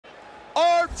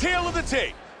Tail of the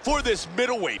tape for this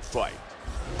middleweight fight.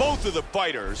 Both of the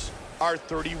fighters are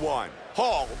 31.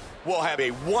 Hall will have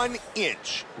a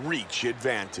 1-inch reach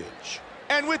advantage.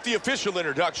 And with the official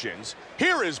introductions,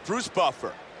 here is Bruce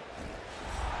Buffer.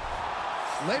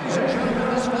 Ladies and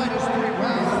gentlemen, this fight is 3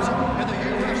 rounds in the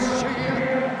UFC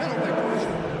middleweight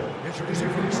division. Introducing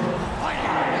first,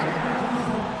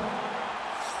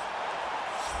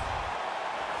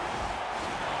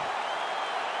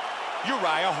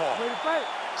 Uriah Hall,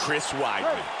 Chris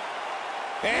Weidman.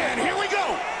 And here we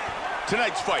go.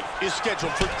 Tonight's fight is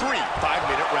scheduled for 3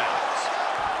 5-minute rounds.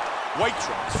 White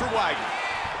trunks for Weidman,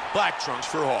 black trunks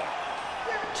for Hall.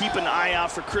 Keep an eye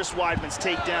out for Chris Weidman's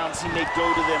takedowns. He may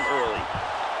go to them early.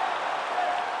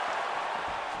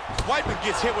 Weidman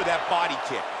gets hit with that body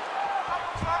kick.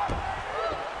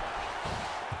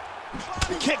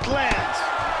 The kick lands.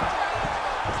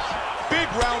 Big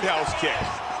roundhouse kick.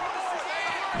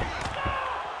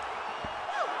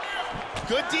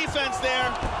 Good defense there.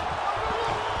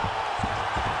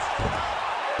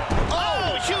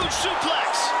 Oh, huge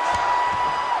suplex.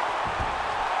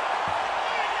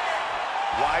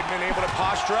 Weidman able to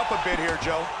posture up a bit here,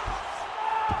 Joe.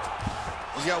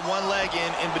 He's got one leg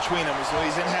in between them, so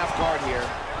he's in half guard here.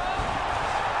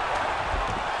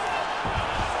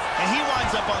 And he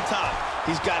winds up on top.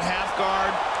 He's got half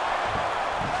guard.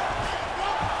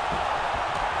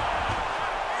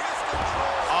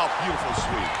 Oh, beautiful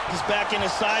sweep. He's back in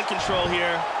his side control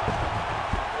here.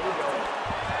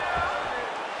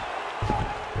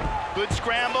 Good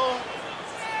scramble.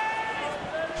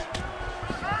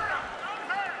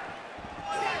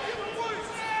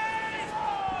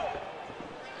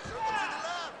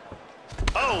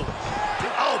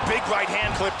 Oh, big right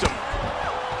hand clipped him.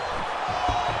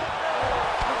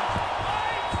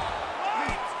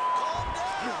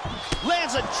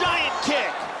 Lands a giant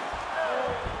kick.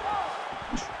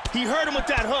 He hurt him with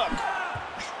that hook.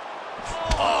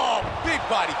 Oh, big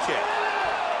body kick.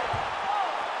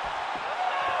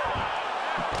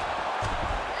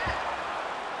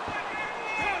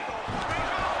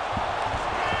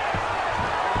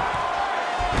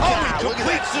 Oh, he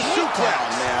completes the suplex,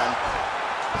 man.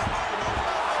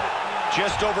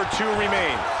 Just over 2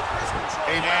 remain.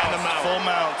 And the mount. Full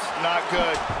mount. Not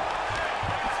good.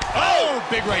 Oh,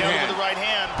 big right hand. With the right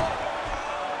hand.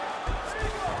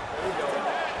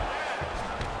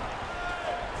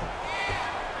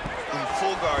 In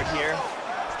full guard here.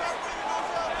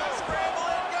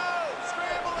 Scramble and go!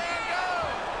 Scramble and go!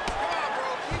 Come on,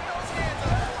 bro. Keep those hands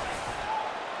up.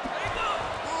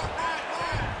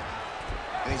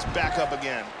 And he's back up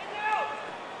again.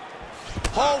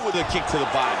 Hall with a kick to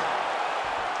the body.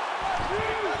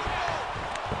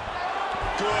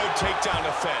 Good takedown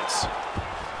defense.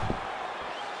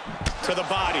 To the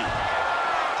body.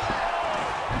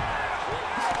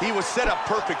 He was set up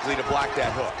perfectly to block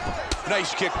that hook.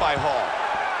 Nice kick by Hall.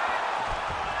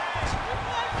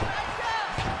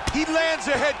 He lands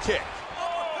a head kick.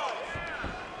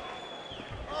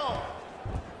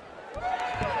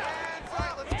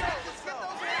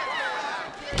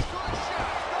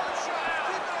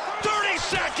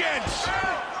 Seconds.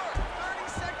 30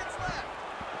 seconds left.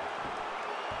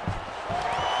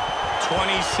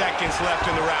 20 seconds left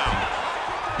in the round.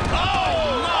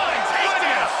 Oh, my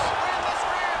goodness!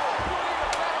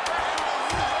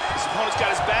 His opponent's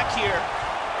got his back here.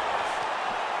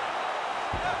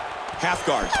 Half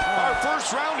guard. Our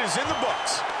first round is in the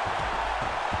books.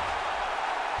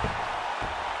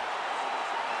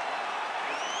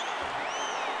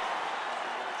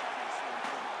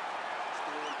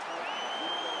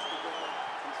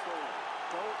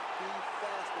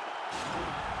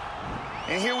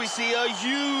 And here we see a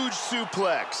huge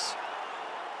suplex.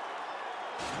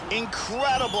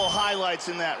 Incredible highlights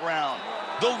in that round.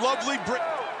 The lovely Brit.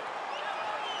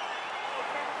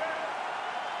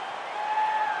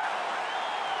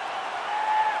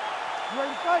 You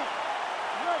ready to fight?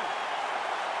 You ready?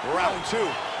 Round 2.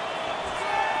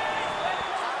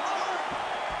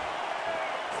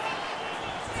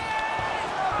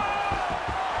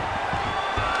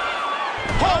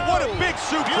 Oh, what a big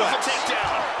suplex. Beautiful takedown.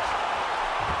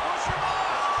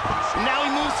 Now he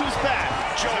moves to his back.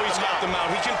 Joey's got the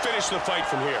mount. He can finish the fight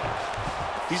from here.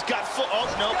 He's got full, oh,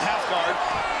 no, half guard.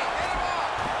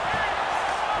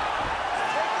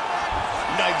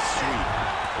 Nice sweep.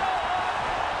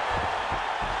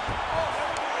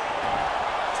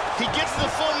 He gets the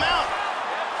full mount.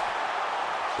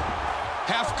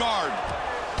 Half guard.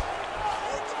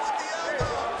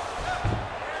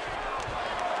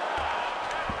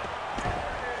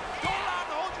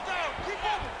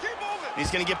 He's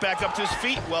going to get back up to his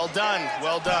feet. Well done.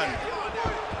 Well done.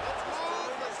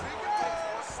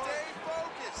 Stay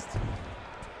focused.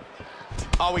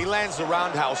 Oh, he lands the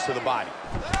roundhouse to the body.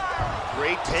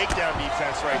 Great takedown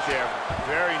defense right there.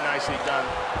 Very nicely done.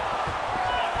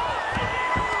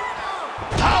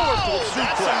 Powerful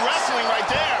That's suplex. some wrestling right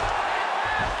there.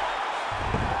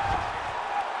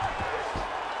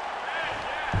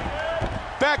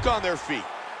 Back on their feet.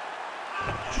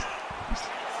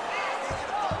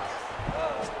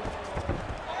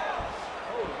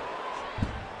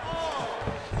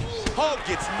 Hulk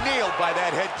gets nailed by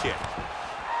that head kick.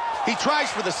 He tries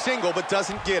for the single, but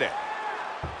doesn't get it.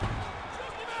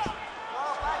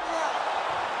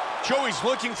 Joey's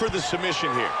looking for the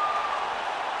submission here.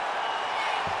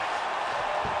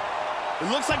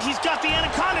 It looks like he's got the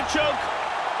anaconda choke.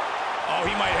 Oh,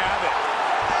 he might have it.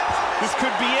 This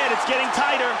could be it. It's getting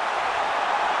tighter.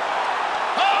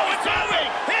 Oh, it's over!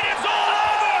 It is all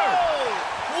over!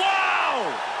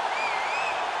 Wow!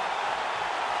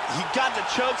 He got the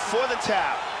choke for the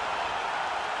tap.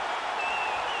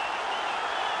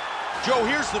 Joe,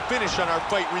 here's the finish on our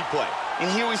fight replay.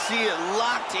 And here we see it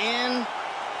locked in,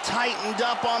 tightened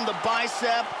up on the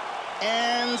bicep,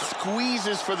 and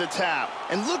squeezes for the tap.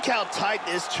 And look how tight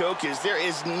this choke is. There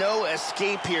is no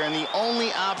escape here, and the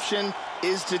only option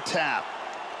is to tap.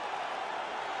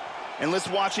 And let's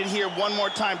watch it here one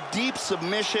more time. Deep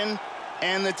submission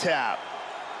and the tap.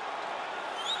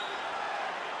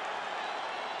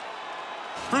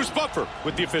 Bruce Buffer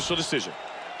with the official decision.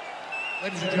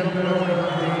 Ladies and gentlemen, no one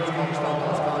needs to stop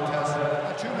this contest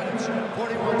at 2 minutes,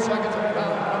 41 seconds of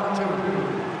round number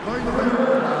 2. Going to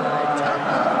the ring.